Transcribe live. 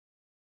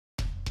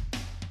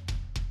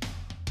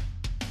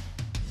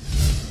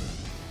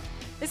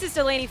This is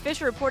Delaney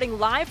Fisher reporting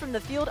live from the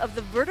field of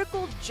the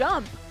vertical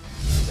jump.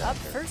 Up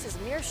first is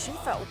Mir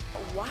Shufa.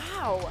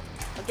 Wow.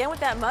 Again with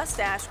that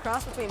mustache,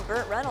 cross between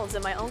Burt Reynolds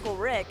and my Uncle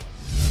Rick.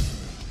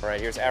 All right,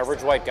 here's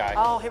average white guy.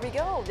 Oh, here we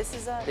go. This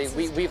is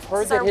we've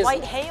heard that his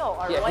White Hail.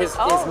 his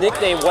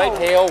nickname White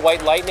Hail,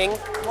 White Lightning.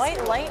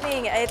 White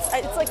Lightning. It's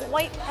like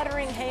white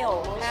pattering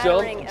hail.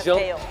 Pattering of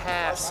Jump hail.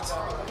 past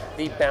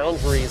the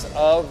boundaries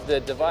of the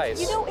device.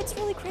 You know, it's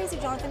really crazy,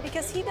 Jonathan,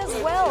 because he does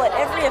well at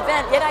every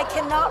event, yet I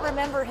cannot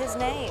remember his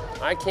name.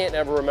 I can't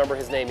ever remember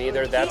his name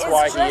either. That's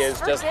why he is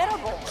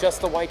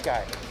just the white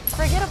guy.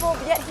 Forgettable,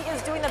 yet he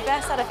is doing the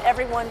best out of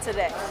everyone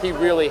today. He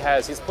really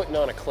has. He's putting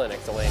on a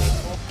clinic, Delaney.